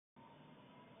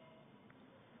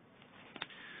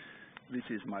This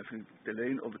is Michael de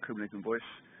Laine of the Copenhagen Voice.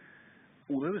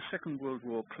 Although the Second World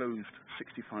War closed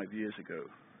 65 years ago,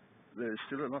 there is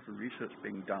still a lot of research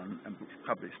being done and books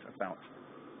published about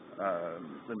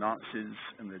the Nazis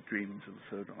and their dreams of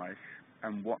the Third Reich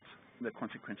and what their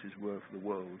consequences were for the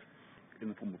world in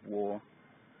the form of war,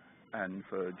 and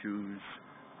for Jews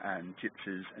and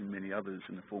Gypsies and many others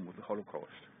in the form of the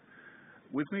Holocaust.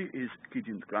 With me is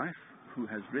Gideon Greif, who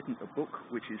has written a book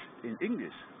which is in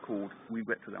English called We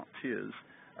Wept Without Tears,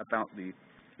 about the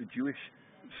Jewish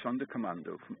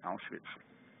Sonderkommando from Auschwitz.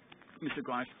 Mr.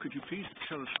 Greif, could you please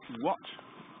tell us what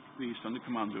the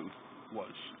Sonderkommando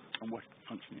was and what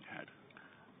function it had?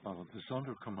 The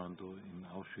Sonderkommando in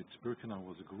Auschwitz-Birkenau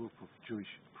was a group of Jewish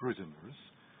prisoners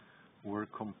who were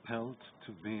compelled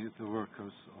to be the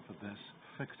workers of a death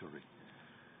factory.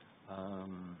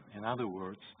 In other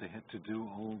words, they had to do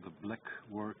all the black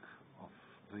work of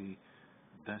the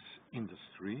death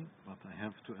industry, but I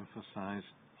have to emphasize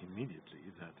immediately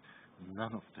that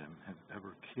none of them have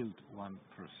ever killed one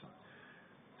person.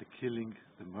 The killing,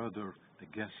 the murder, the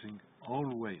gassing,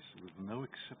 always, with no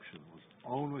exception, was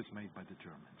always made by the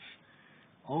Germans.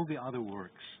 All the other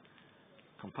works,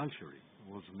 compulsory,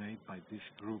 was made by this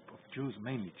group of Jews,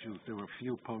 mainly Jews. There were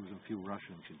few Poles and few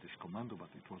Russians in this commando, but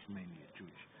it was mainly a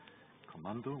Jewish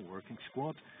commando, working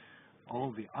squad.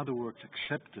 All the other works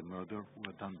except the murder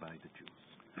were done by the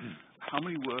Jews. How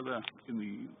many were there in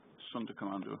the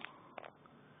Sonderkommando?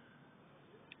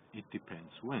 It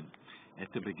depends when. At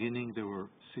the beginning there were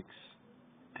 6.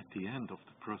 At the end of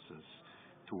the process,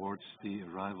 towards the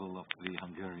arrival of the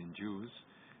Hungarian Jews,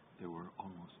 there were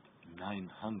almost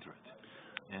 900.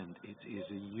 And it is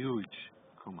a huge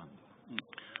commando.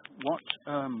 What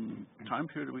time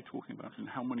period are we talking about, and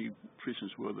how many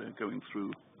prisoners were there going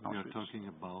through Auschwitz? We are talking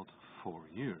about 4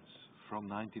 years, from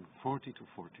 1940 to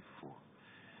 44.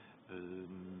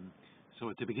 So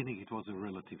at the beginning it was a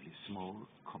relatively small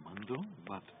commando,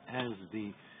 but as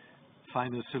the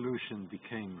final solution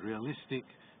became realistic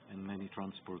and many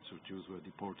transports of Jews were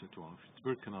deported to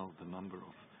Auschwitz-Birkenau, the number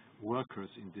of workers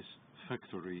in this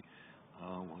factory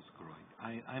was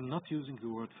growing. I'm not using the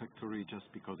word factory just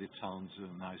because it sounds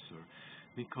nicer,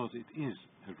 because it is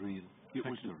a real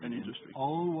factory. An industry.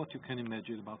 All what you can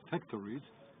imagine about factories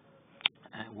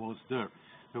was there.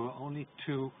 There were only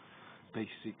 2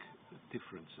 basic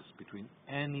differences between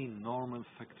any normal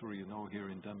factory you know here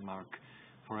in Denmark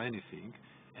for anything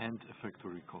and a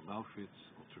factory called Auschwitz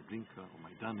or Treblinka or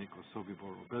Majdanek or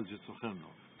Sobibor or Belzec or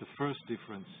Chelmno. The first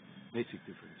difference, basic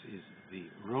difference, is the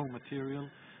raw material,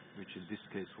 which in this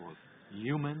case was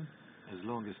human. As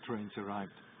long as trains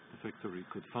arrived, the factory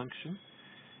could function.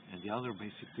 And the other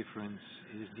basic difference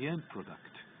is the end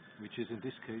product, which is in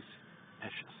this case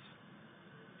ashes,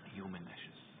 human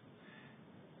ashes.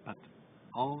 But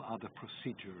all other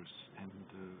procedures and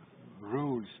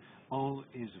rules, all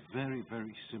is very,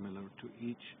 very similar to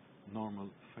each normal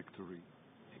factory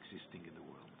existing in the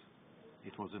world.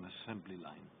 It was an assembly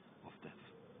line of death.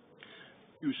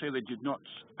 You say they did not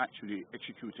actually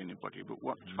execute anybody, but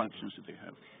what functions did they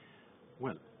have?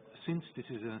 Well, since this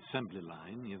is an assembly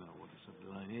line, you know what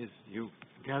assembly line is, you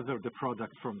gather the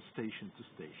product from station to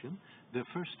station. The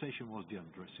first station was the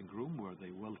undressing room, where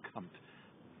they welcomed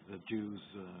the Jews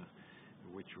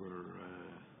which were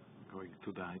going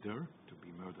to die there, to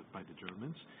be murdered by the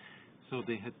Germans. So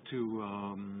they had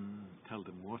to tell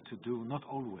them what to do, not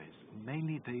always.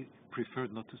 Mainly they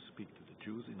preferred not to speak to the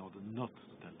Jews in order not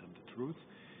to tell them the truth.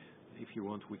 If you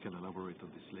want, we can elaborate on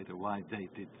this later, why they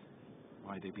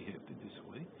behaved in this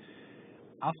way.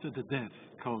 After the death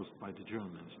caused by the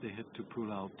Germans, they had to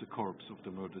pull out the corpse of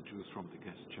the murdered Jews from the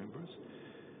gas chambers,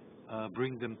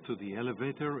 bring them to the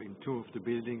elevator in 2 of the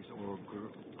buildings, or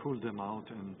pull them out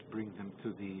and bring them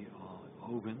to the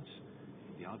ovens.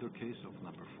 In the other case of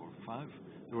number 4, 5,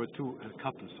 there were 2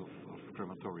 couples of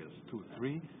crematorias, 2,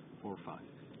 3, 4, 5.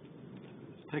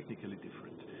 It's technically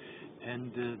different.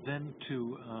 And then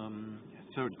to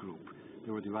a third group.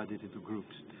 They were divided into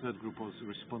groups. The third group was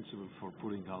responsible for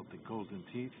pulling out the golden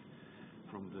teeth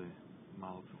from the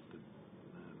mouth of the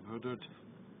murdered,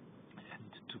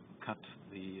 and to cut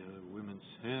the women's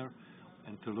hair,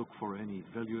 and to look for any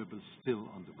valuables still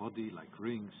on the body, like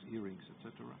rings, earrings,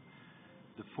 etc.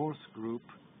 The 4th group,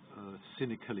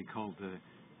 cynically called the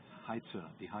Heizer,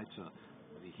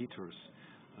 the heaters,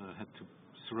 had to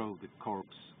throw the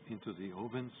corpse into the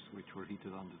ovens, which were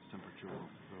heated under the temperature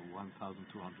of 1,200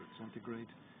 centigrade.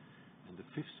 And the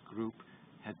 5th group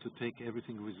had to take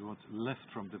everything which was left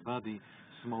from the body,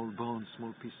 small bones,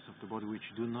 small pieces of the body which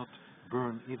do not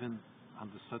burn even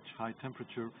under such high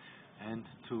temperature, and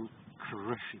to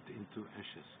crush it into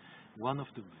ashes. one of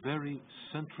the very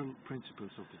central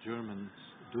principles of the Germans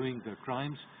doing their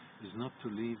crimes is not to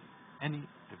leave any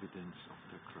evidence of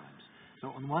their crimes. So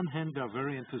on one hand, they are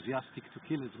very enthusiastic to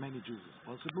kill as many Jews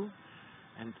as possible,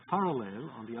 and parallel,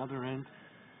 on the other hand,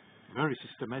 very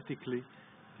systematically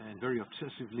and very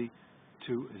obsessively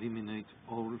to eliminate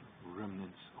all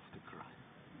remnants of the crime.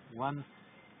 One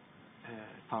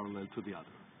parallel to the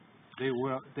other.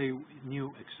 They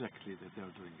knew exactly that they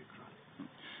were doing a crime.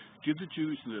 Did the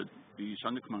Jews in the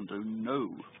Sonderkommando know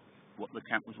what the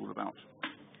camp was all about?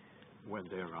 When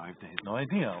they arrived, they had no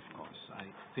idea, of course. I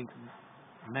think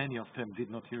many of them did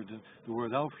not hear the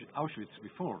word Auschwitz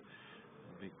before,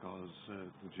 because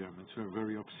the Germans were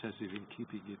very obsessive in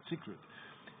keeping it secret.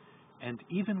 And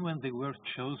even when they were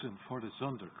chosen for the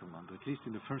Sonderkommando, at least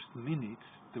in the first minutes,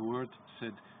 the word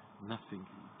said nothing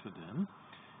to them.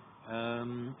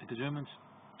 The Germans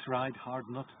tried hard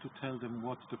not to tell them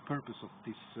what the purpose of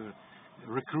this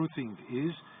recruiting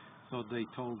is, so they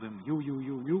told them,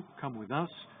 you, come with us,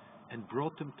 and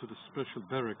brought them to the special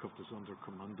barrack of the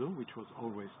Sonderkommando, which was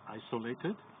always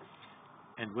isolated.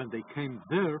 And when they came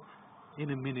there, in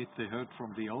a minute they heard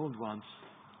from the old ones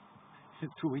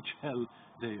to which hell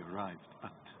they arrived,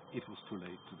 but it was too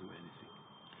late to do anything.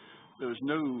 There was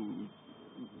no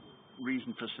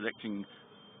reason for selecting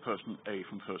person A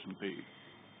from person B.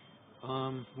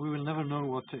 We will never know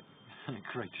what the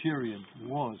criterion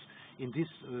was. In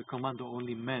this commando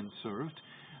only men served,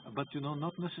 but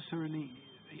not necessarily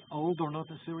old or not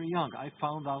necessarily young. I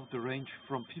found out the range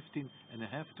from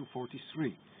 15.5 to 43.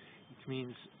 It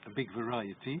means a big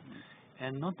variety,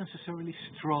 and not necessarily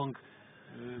strong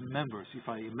members. If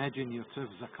I imagine Yosef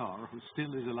Zakar, who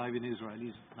still is alive in Israel,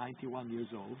 he's 91 years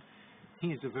old. He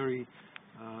is a very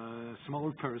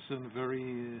small person,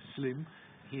 very slim.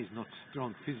 He is not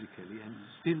strong physically, and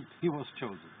still he was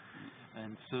chosen.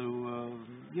 And so,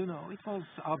 it was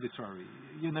arbitrary.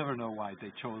 You never know why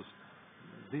they chose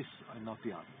this and not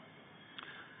the other.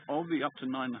 Of the up to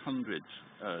 900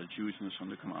 Jews in the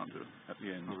Sonderkommando at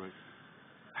the end, Correct.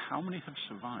 How many have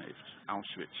survived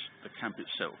Auschwitz, the camp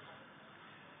itself?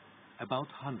 About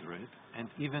 100, and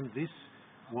even this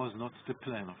was not the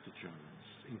plan of the Germans.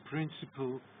 In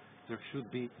principle, there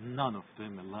should be none of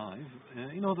them alive,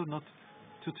 in order not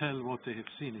to tell what they have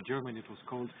seen. In German it was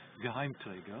called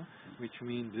Geheimträger, which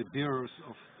means the bearers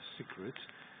of secrets,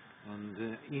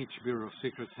 and each bearer of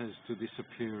secrets has to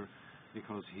disappear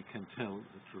because he can tell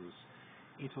the truth.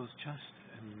 It was just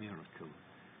a miracle,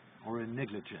 or a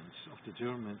negligence of the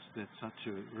Germans, that such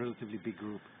a relatively big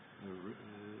group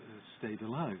stayed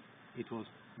alive. It was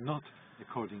not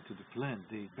according to the plan.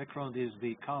 The background is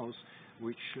the chaos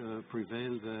which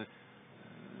prevailed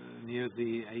near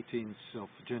the 18th of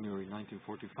January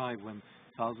 1945, when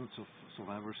thousands of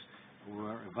survivors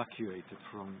were evacuated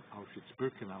from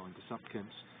auschwitz-birkenau and the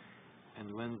subcamps.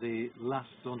 And when the last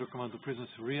Sonderkommando prisoners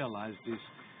realized this,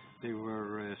 they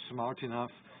were smart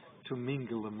enough to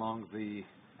mingle among the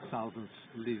thousands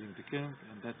leaving the camp,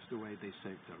 and that's the way they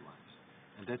saved their lives.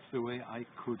 And that's the way I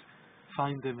could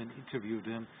find them and interview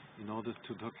them in order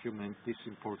to document this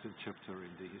important chapter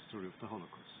in the history of the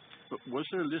Holocaust. But was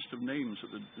there a list of names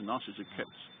that the Nazis had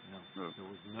kept? No, there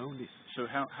was no list. So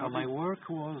how my work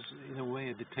was, in a way,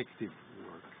 a detective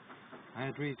work. I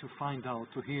had really to find out,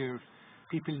 to hear.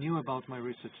 People knew about my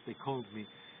research. They called me.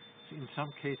 In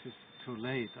some cases, too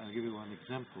late. I'll give you one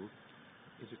example.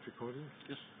 Is it recording?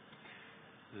 Yes.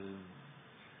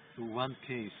 One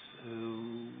case,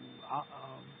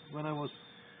 when I was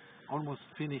almost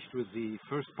finished with the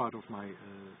first part of my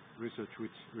research,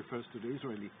 which refers to the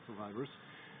Israeli survivors,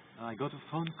 I got a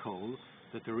phone call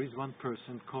that there is one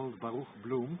person called Baruch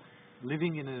Blum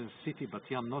living in a city, Bat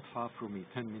Yam, not far from me,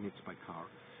 10 minutes by car.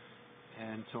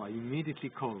 And so I immediately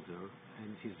called her,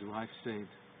 and his wife said,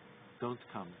 "Don't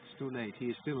come, it's too late. He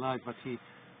is still alive, but he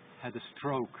had a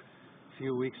stroke a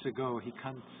few weeks ago. He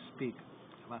can't speak."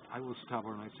 But I was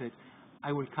stubborn. I said,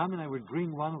 "I will come and I will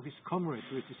bring one of his comrades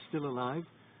who is still alive."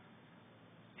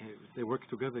 They work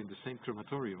together in the same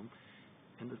crematorium,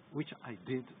 and which I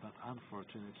did, but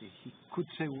unfortunately he could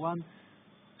say one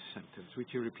sentence which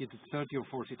he repeated 30 or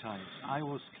 40 times. "I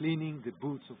was cleaning the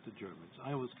boots of the Germans.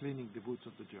 I was cleaning the boots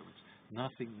of the Germans."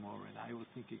 Nothing more. And I was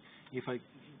thinking, if I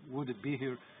would be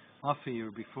here half a year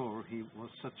before, he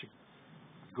was such a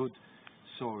good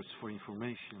source for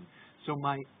information. So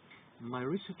my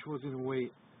research was, in a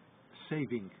way,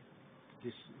 saving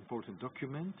this important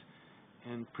document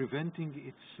and preventing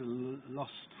its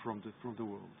loss from the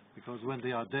world, because when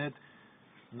they are dead,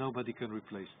 nobody can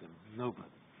replace them. Nobody.